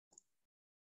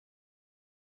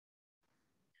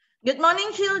Good morning,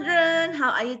 children.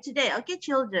 How are you today? Okay,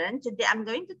 children, today I'm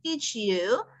going to teach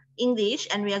you English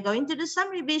and we are going to do some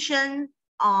revision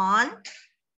on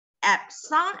app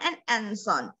sound and end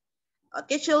sound.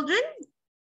 Okay, children,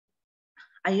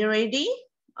 are you ready?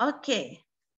 Okay.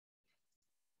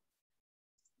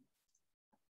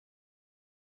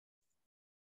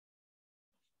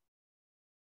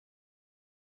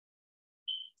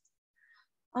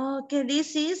 Okay,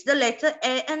 this is the letter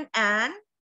A and N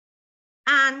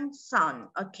sound.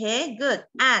 Okay, good.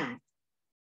 And.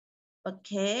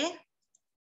 Okay.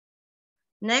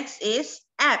 Next is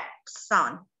app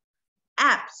sound.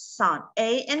 App sound.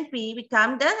 A and P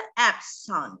become the app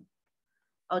sound.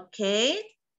 Okay.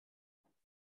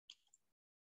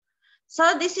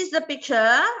 So this is the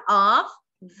picture of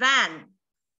van.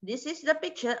 This is the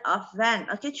picture of van.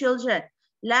 Okay, children.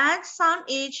 Let's sound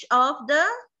each of the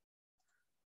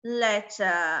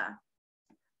letter.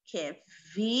 Okay,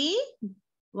 V.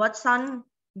 What sound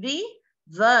V?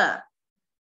 V.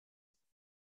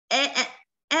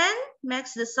 N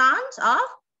makes the sounds of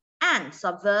N.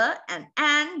 So V and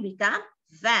N become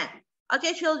van.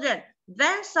 Okay, children.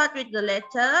 Van start with the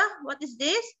letter. What is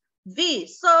this? V.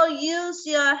 So use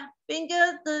your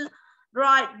finger to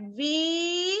write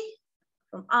V.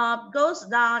 From up goes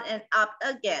down and up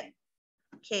again.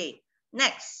 Okay,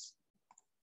 next.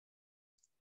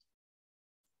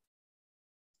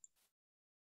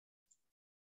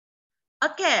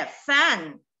 Okay,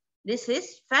 fan. This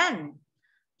is fan.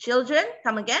 Children,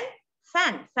 come again.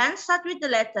 Fan. Fan start with the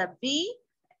letter B.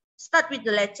 Start with the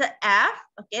letter F.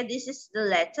 Okay, this is the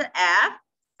letter F.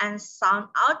 And sound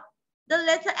out the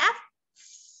letter F.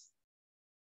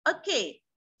 Okay.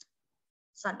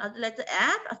 Sound out the letter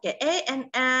F. Okay, A and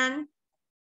N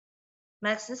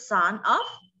makes the sound of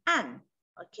N.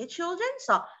 Okay, children.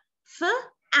 So, F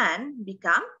and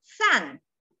become fan.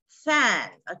 Fan.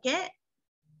 Okay.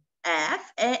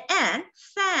 F-A-N,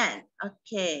 fan.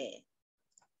 Okay.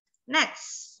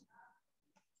 Next.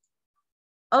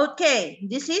 Okay,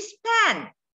 this is pen.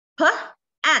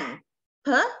 P-N.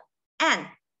 P-N.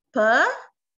 P-N.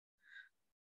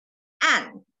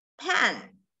 Pen.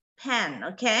 Pen.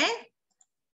 Okay.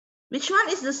 Which one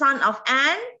is the sound of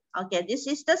N? Okay, this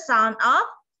is the sound of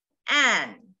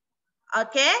N.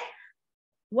 Okay.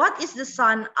 What is the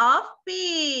sound of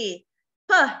P?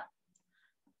 P.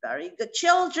 Very good,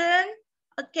 children.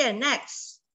 Okay,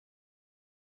 next.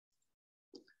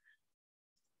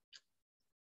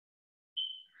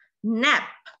 Nap.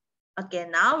 Okay,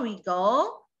 now we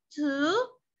go to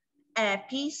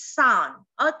AP sound.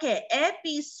 Okay, AP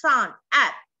sound,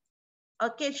 app.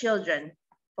 Okay, children,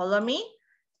 follow me.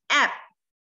 App.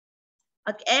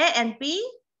 Okay, A and P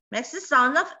makes the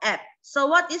sound of app. So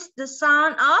what is the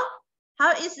sound of,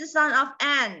 how is the sound of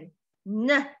N?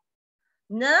 N.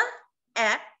 N,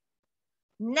 app,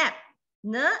 nap.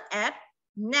 N, app,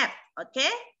 nap. Okay,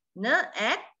 N,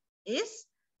 app is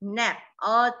nap.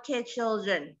 Okay,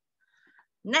 children.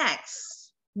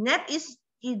 Next, nap is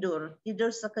tidur. Tidur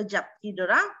sekejap.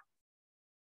 Tidur, ah?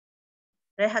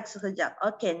 Rehat sekejap.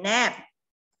 Okay, nap.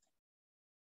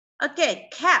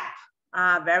 Okay, cap.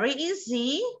 Very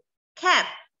easy. Cap.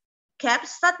 Cap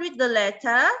start with the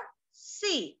letter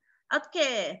C.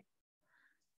 Okay.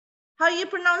 How you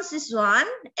pronounce this one?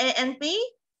 A and P?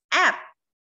 App.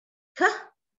 K,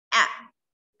 app.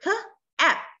 K,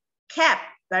 app. Cap.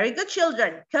 Very good,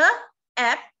 children. K,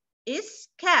 app is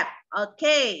cap.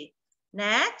 Okay.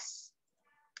 Next.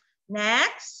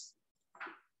 Next.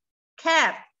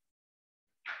 Cap.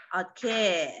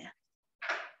 Okay.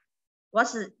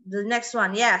 What's the next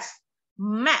one? Yes.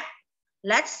 Map.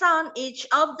 Let's sound each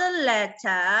of the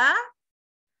letter.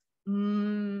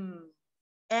 M.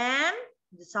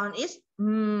 The sound is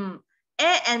M.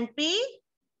 A and P.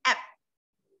 App.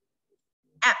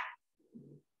 App.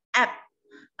 App.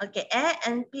 Okay. A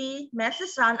and P makes the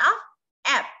sound of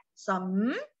app. So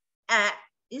M, app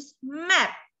is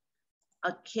map.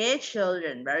 Okay,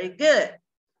 children. Very good.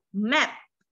 Map.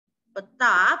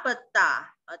 Peta, peta.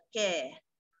 Okay.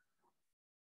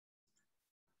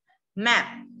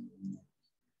 Map.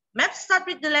 Map start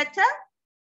with the letter.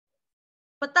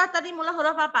 Peta tadi mula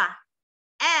huruf apa?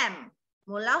 M.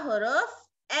 Mula huruf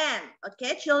M.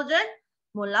 Okay, children.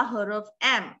 Mula huruf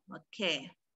M. Okay.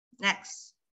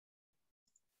 Next.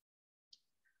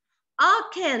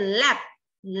 Okay, lap.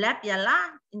 Lap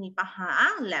ialah ini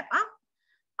paha, lap.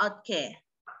 Okay.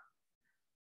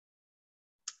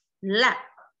 Lap.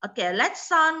 Okay, let's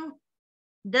sound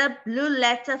the blue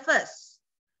letter first.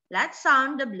 Let's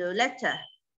sound the blue letter.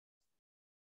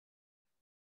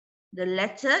 The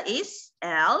letter is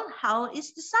L. How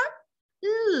is the sound?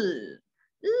 L.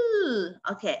 L.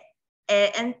 Okay.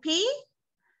 A and P.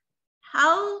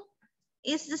 How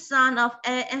is the sound of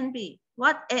A and B?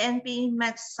 What A and B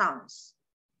makes sounds?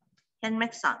 Can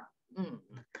make sound.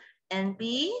 And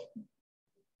B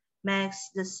makes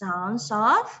the sounds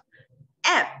of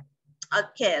F.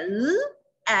 Okay,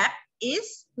 F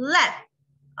is left.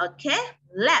 Okay,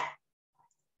 left.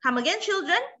 Come again,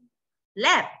 children.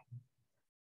 Left.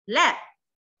 Left.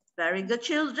 Very good,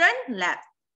 children. Left.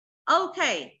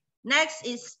 Okay, next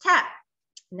is tap.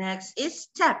 Next is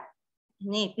tap.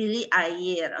 Ni pilih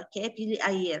air. Okay, pilih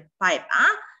air. Pipe.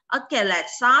 Okay,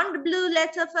 let's sound the blue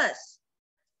letter first.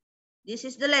 This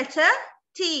is the letter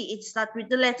T. It starts with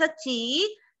the letter T.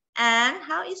 And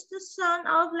how is the sound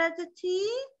of letter T?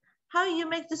 How you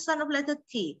make the sound of letter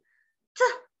T? T.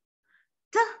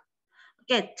 T.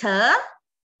 Okay, T.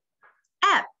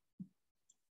 App.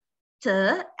 T.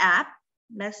 App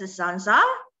makes the sounds of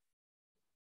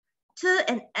T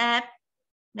and app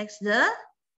makes the,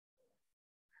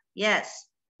 yes,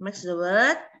 makes the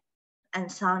word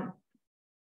and sound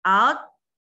out.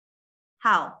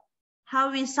 How?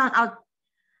 How we sound out?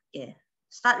 Okay,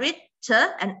 start with T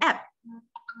and app.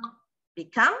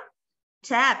 Become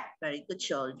tap. Very good,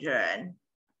 children.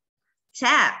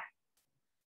 Tap.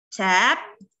 Tap.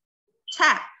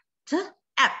 Tap. T,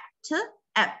 app. T,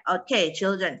 app. Okay,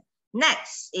 children.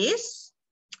 Next is,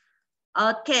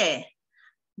 okay,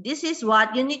 this is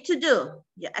what you need to do.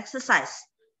 Your exercise.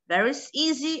 Very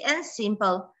easy and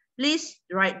simple. Please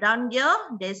write down your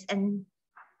days and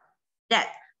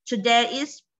that. Today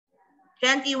is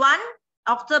 21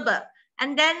 October.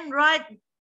 And then write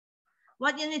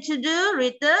what you need to do.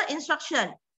 Read the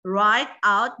instruction. Write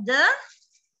out the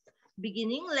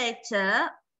beginning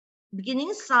letter,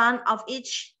 beginning sound of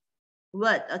each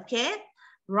word. Okay.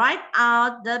 Write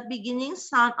out the beginning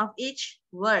sound of each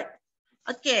word.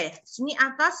 Oke, sini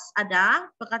atas ada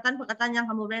perkataan-perkataan yang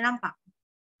kamu boleh nampak.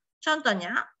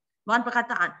 Contohnya, bukan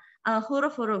perkataan,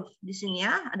 huruf-huruf di sini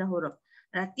ya, ada huruf.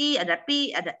 Ada T, ada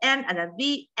P, ada N, ada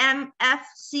V, M, F,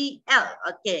 C, L.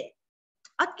 Oke.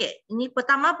 Oke, ini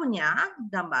pertama punya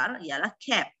gambar ialah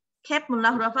cap. Cap mula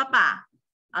huruf apa?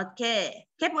 Oke,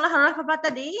 cap mula huruf apa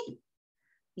tadi?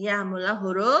 Ya, mula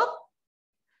huruf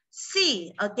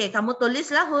C. Oke, kamu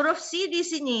tulislah huruf C di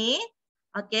sini.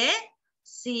 Oke.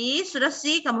 C, sudah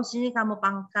C, kamu sini kamu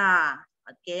pangkal.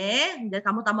 Oke, dan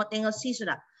kamu tambah tengok C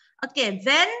sudah. Oke,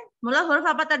 Van, mula huruf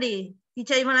apa tadi?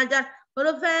 Teacher Iman ajar.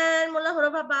 Huruf Van, mula huruf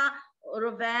apa?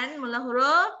 Huruf Van, mula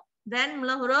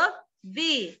huruf V.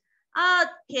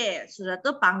 Oke, sudah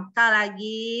tuh pangkal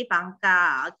lagi,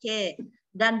 pangkal. Oke,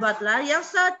 dan buatlah yang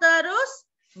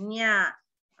seterusnya.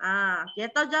 Dia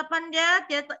tahu jawaban dia,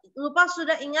 lupa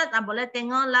sudah ingat, boleh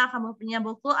tengoklah kamu punya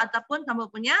buku ataupun kamu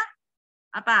punya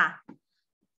apa?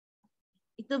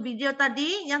 Itu video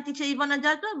tadi yang teacher Ivan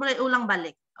ajar tuh boleh ulang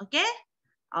balik. Oke?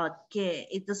 Oke,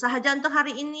 itu sahaja untuk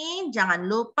hari ini. Jangan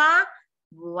lupa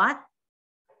buat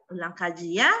ulang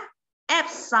kaji ya. F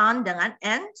sound dengan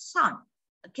N sound.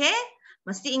 Oke?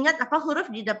 Mesti ingat apa huruf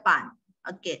di depan.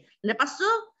 Oke. Lepas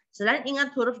itu selain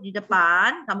ingat huruf di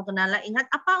depan, kamu kenalah ingat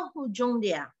apa hujung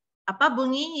dia. Apa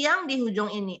bunyi yang di hujung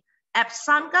ini. F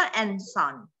sound ke N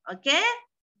sound. Oke?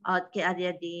 Oke,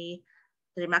 adik-adik.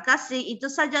 Terima kasih. Itu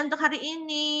saja untuk hari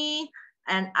ini.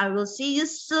 And I will see you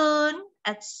soon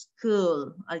at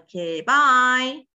school. Okay, bye.